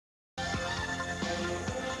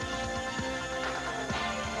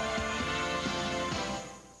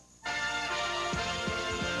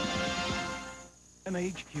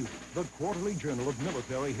MHQ, the quarterly journal of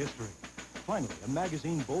military history. Finally, a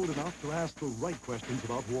magazine bold enough to ask the right questions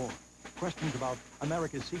about war. Questions about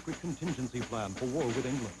America's secret contingency plan for war with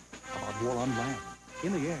England. About war on land,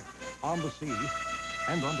 in the air, on the sea,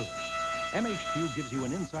 and under it. MHQ gives you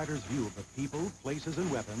an insider's view of the people, places, and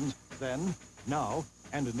weapons, then, now,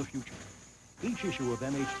 and in the future. Each issue of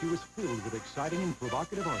MHQ is filled with exciting and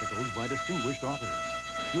provocative articles by distinguished authors.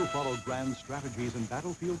 You'll follow grand strategies and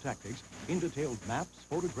battlefield tactics in detailed maps,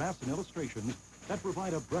 photographs, and illustrations that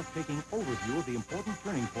provide a breathtaking overview of the important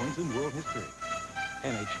turning points in world history.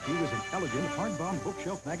 MHQ is an elegant, hardbound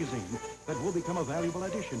bookshelf magazine that will become a valuable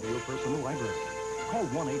addition to your personal library. Call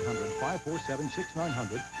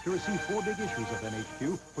 1-800-547-6900 to receive 4 big issues of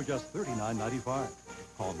MHQ for just $39.95.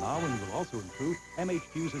 Call now and we'll also include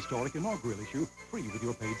MHQ's historic inaugural issue free with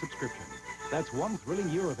your paid subscription. That's one thrilling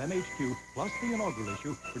year of MHQ plus the inaugural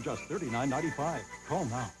issue for just $39.95. Call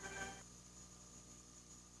now.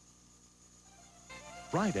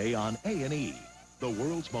 Friday on A&E, the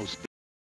world's most